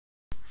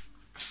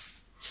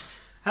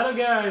Hello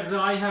guys,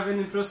 I have an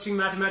interesting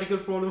mathematical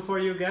problem for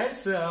you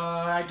guys.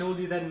 I told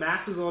you that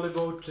maths is all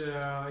about,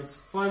 it's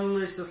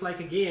fun, it's just like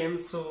a game,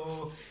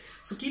 so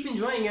keep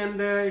enjoying, and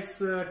it's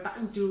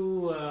time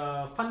to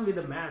fun with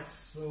the maths.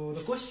 So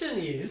the question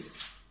is,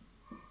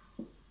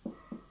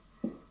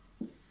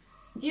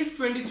 if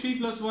 23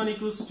 plus 1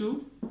 equals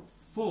to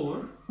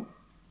 4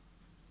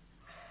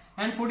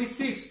 and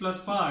 46 plus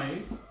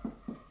 5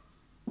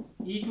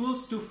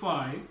 equals to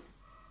 5,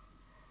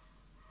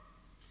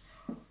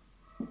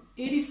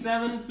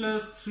 87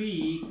 plus 3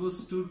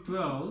 equals to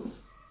 12,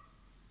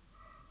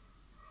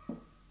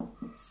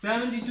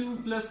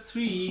 72 plus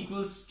 3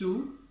 equals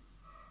to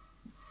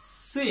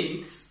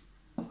 6,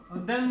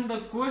 then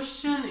the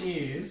question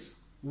is,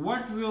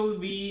 what will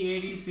be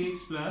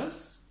 86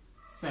 plus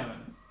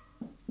 7?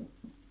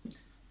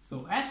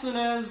 So as soon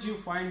as you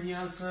find the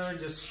answer,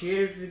 just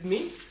share it with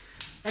me.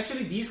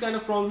 Actually, these kind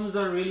of problems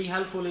are really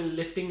helpful in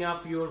lifting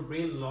up your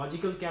brain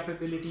logical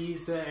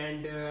capabilities,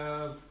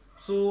 and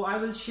so I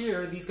will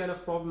share these kind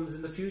of problems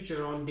in the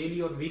future on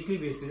daily or weekly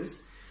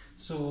basis.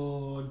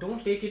 So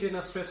don't take it in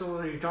a stress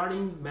or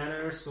retarding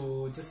manner.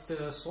 So just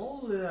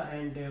solve,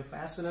 and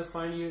as soon as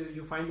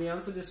you find the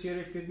answer, just share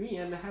it with me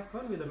and have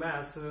fun with the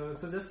maths.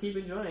 So just keep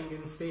enjoying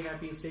and stay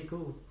happy, stay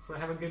cool. So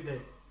have a good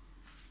day.